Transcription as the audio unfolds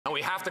and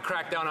we have to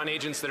crack down on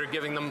agents that are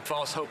giving them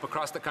false hope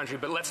across the country,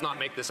 but let's not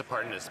make this a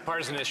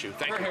partisan issue.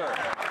 Thank you.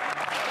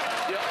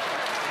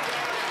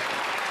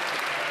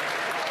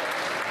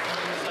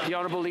 The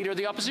Honourable Leader of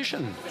the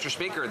Opposition. Mr.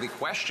 Speaker, the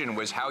question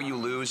was how you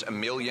lose 1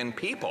 million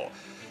people.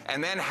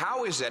 And then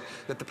how is it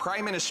that the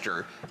Prime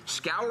Minister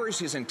scours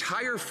his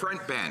entire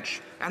front bench,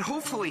 and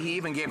hopefully he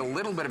even gave a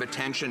little bit of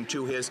attention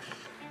to his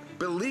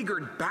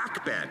beleaguered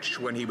backbench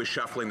when he was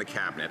shuffling the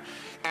cabinet,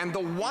 and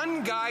the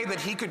one guy that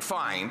he could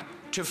find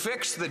to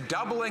fix the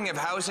doubling of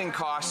housing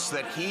costs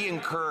that he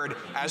incurred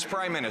as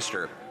Prime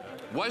Minister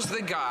was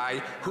the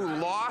guy who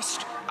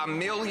lost 1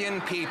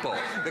 million people.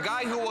 The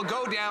guy who will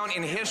go down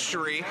in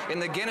history in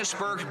the Guinness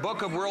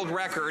Book of World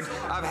Record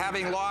of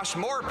having lost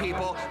more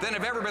people than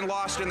have ever been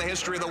lost in the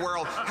history of the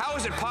world. How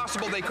is it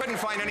possible they couldn't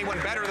find anyone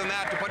better than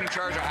that to put in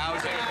charge of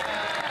housing?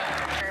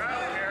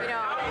 You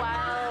know,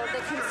 while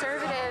the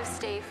Conservatives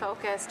stay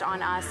focused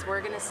on us,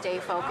 we're going to stay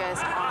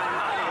focused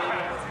on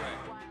Canadians.